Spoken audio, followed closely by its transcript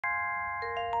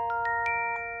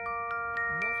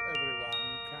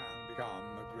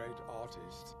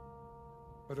artist.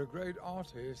 But a great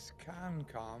artist can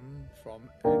come from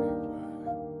anywhere.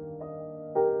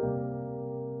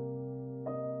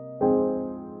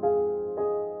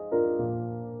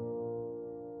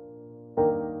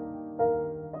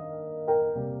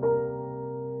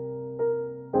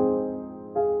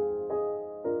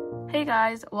 Hey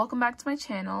guys, welcome back to my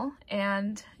channel.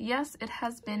 And yes, it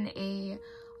has been a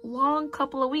long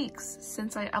couple of weeks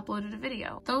since I uploaded a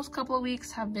video. Those couple of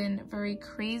weeks have been very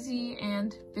crazy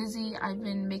and busy. I've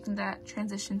been making that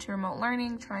transition to remote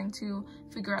learning, trying to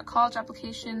figure out college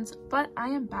applications, but I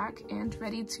am back and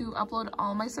ready to upload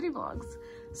all my study vlogs.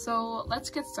 So let's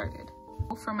get started.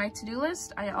 For my to-do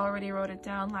list, I already wrote it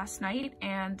down last night,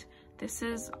 and this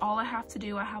is all I have to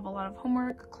do. I have a lot of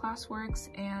homework, classworks,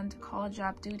 and college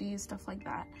app duties, stuff like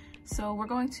that. So we're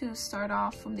going to start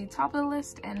off from the top of the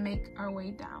list and make our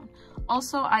way down.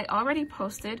 Also, I already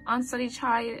posted on Study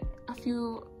Chai a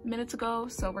few minutes ago,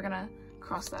 so we're gonna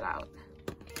cross that out.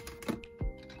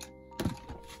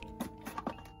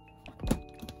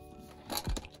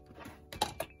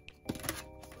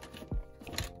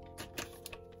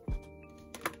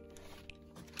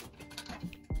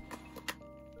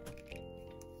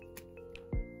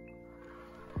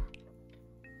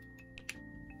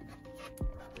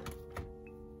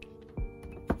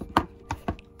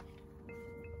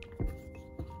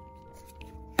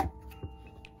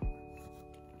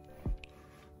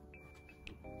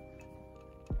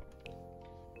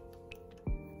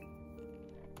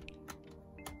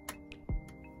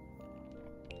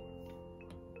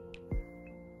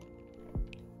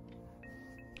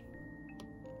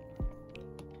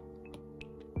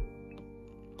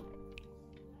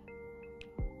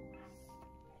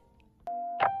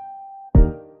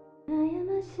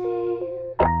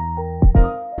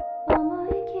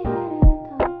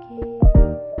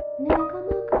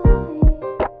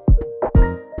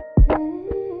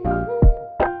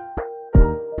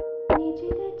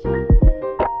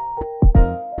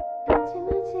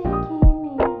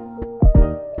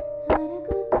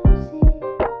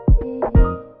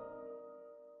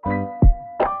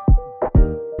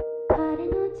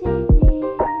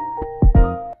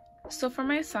 So for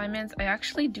my assignments, I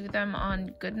actually do them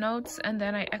on GoodNotes, and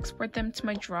then I export them to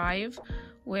my drive,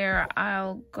 where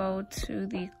I'll go to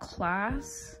the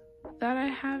class that I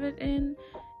have it in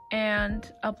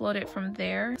and upload it from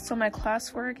there. So my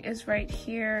classwork is right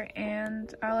here,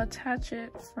 and I'll attach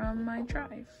it from my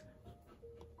drive.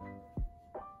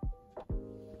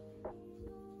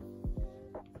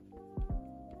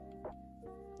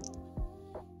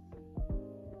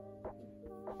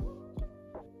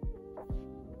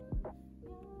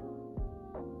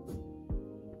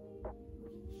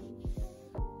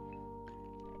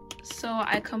 So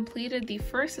I completed the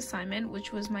first assignment,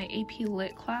 which was my AP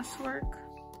Lit classwork.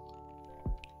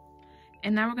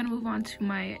 And now we're going to move on to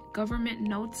my government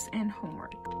notes and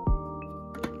homework.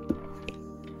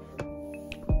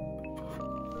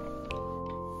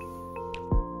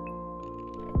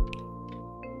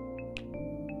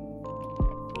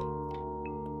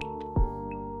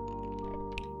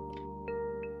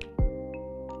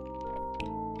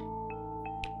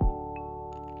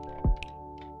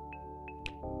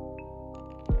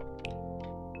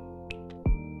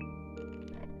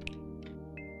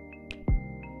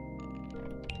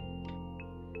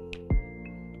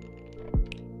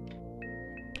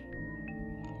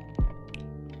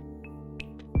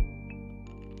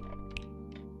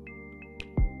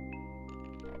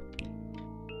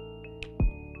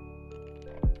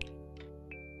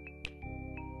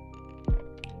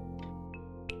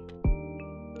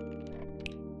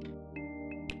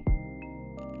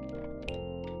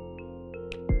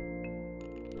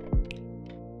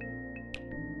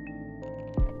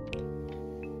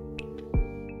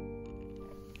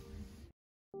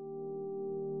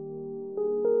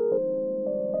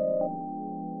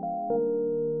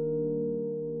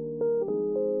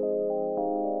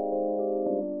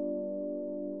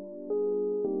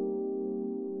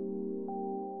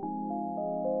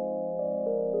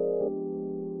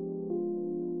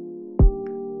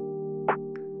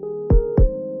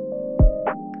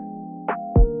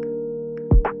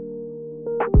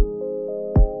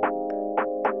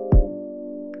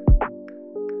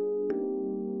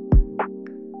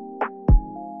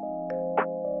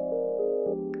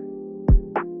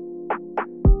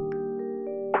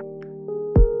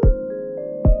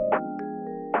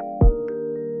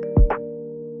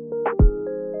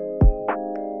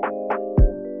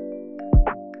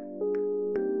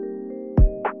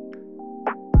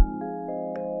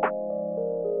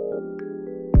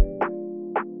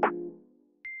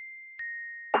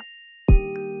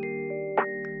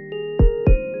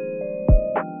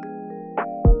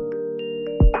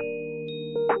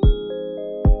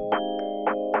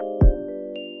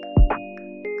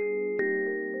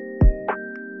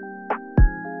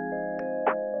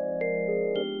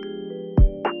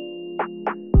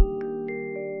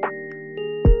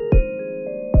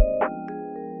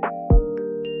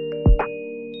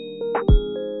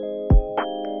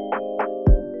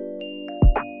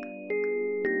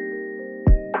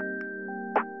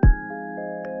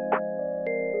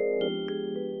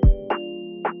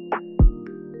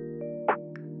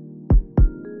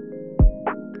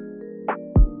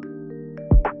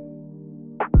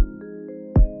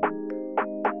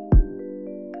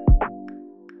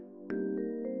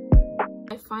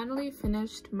 finally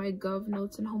finished my Gov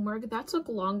notes and homework. That took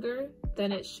longer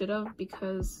than it should have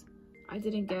because I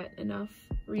didn't get enough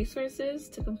resources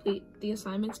to complete the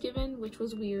assignments given, which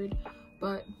was weird,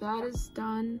 but that is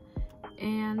done.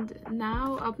 And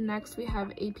now up next we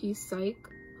have AP Psych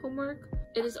homework.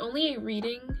 It is only a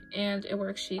reading and a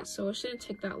worksheet, so it shouldn't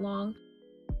take that long.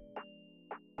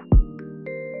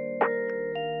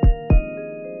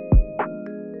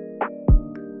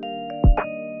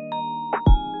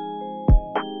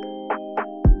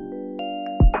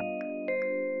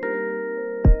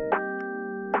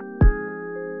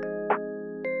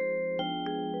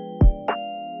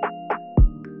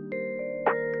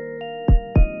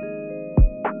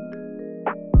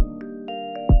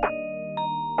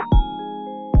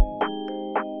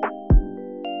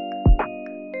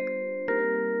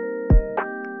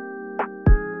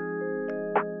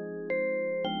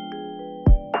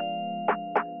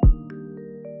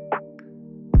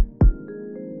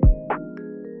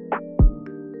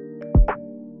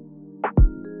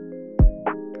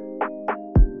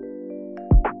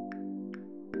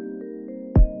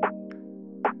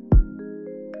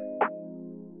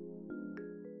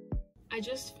 I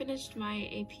just finished my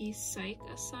AP Psych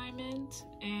assignment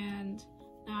and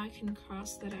now I can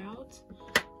cross that out.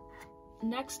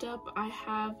 Next up, I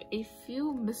have a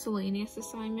few miscellaneous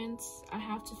assignments. I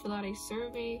have to fill out a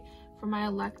survey for my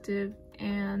elective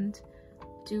and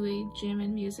do a gym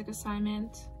and music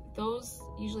assignment. Those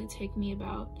usually take me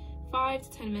about 5 to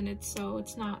 10 minutes, so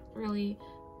it's not really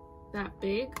that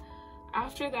big.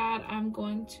 After that, I'm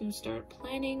going to start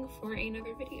planning for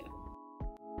another video.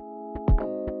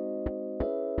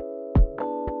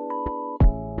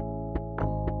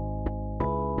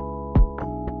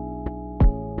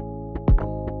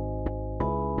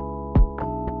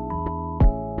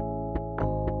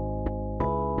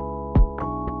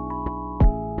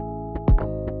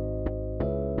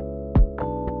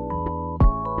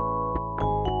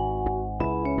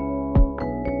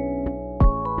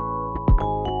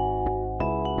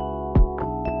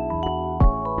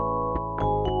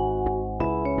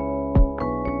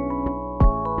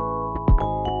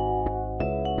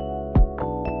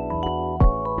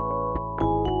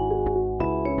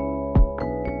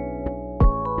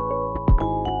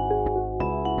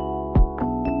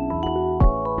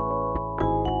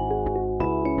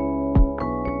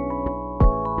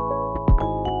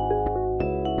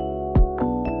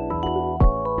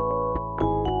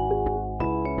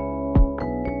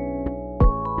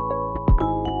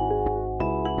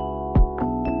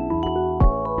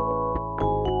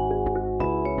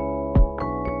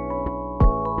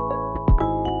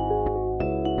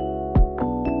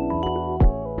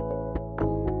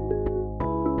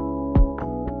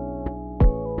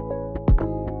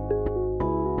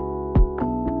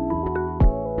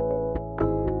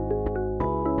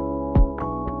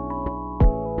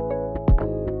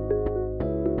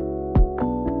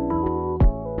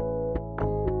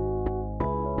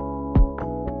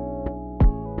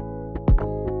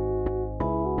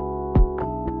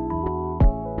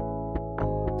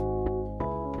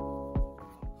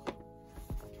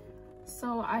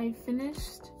 So I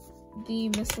finished the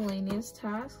miscellaneous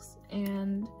tasks,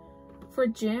 and for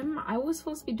gym, I was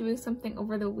supposed to be doing something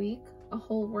over the week, a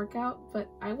whole workout, but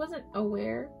I wasn't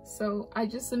aware, so I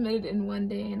just submitted in one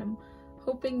day and I'm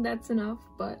hoping that's enough.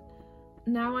 But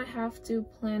now I have to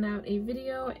plan out a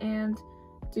video and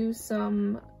do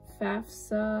some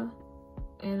FAFSA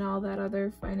and all that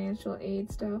other financial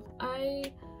aid stuff.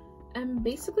 I am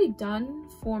basically done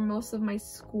for most of my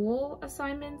school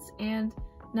assignments, and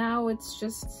now it's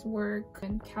just work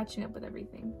and catching up with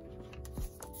everything.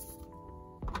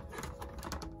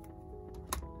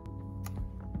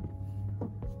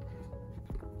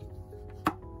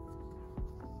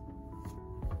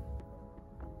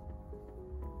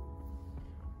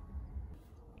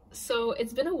 So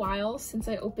it's been a while since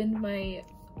I opened my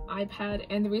iPad,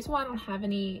 and the reason why I don't have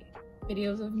any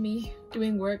videos of me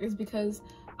doing work is because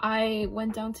I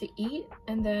went down to eat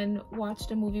and then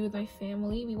watched a movie with my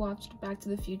family. We watched Back to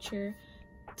the Future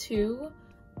 2.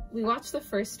 We watched the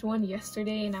first one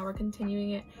yesterday and now we're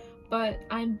continuing it. But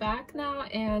I'm back now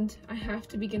and I have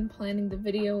to begin planning the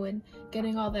video and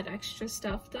getting all that extra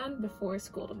stuff done before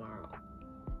school tomorrow.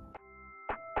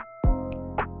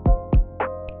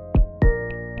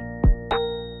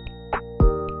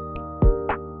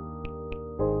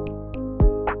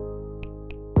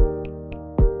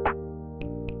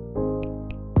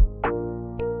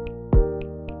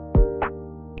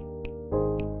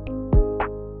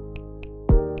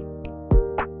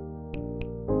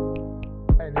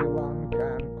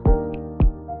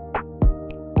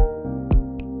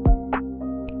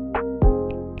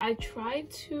 I I tried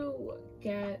to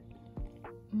get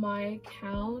my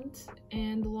account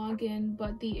and log in,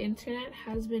 but the internet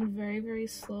has been very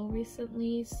slow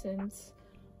recently since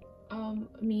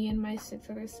me and my 6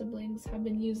 other siblings have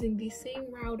been using the same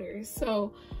routers.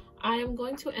 So I am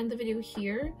going to end the video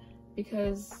here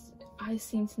because I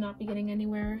seem to not be getting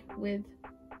anywhere with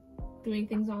doing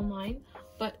things online.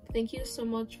 But thank you so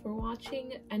much for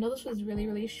watching. I know this was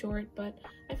really short, but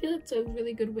I feel it's a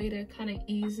really good way to kind of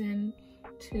ease in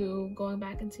to going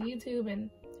back into YouTube and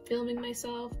filming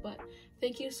myself. But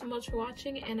thank you so much for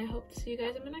watching, and I hope to see you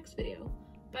guys in my next video.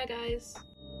 Bye guys.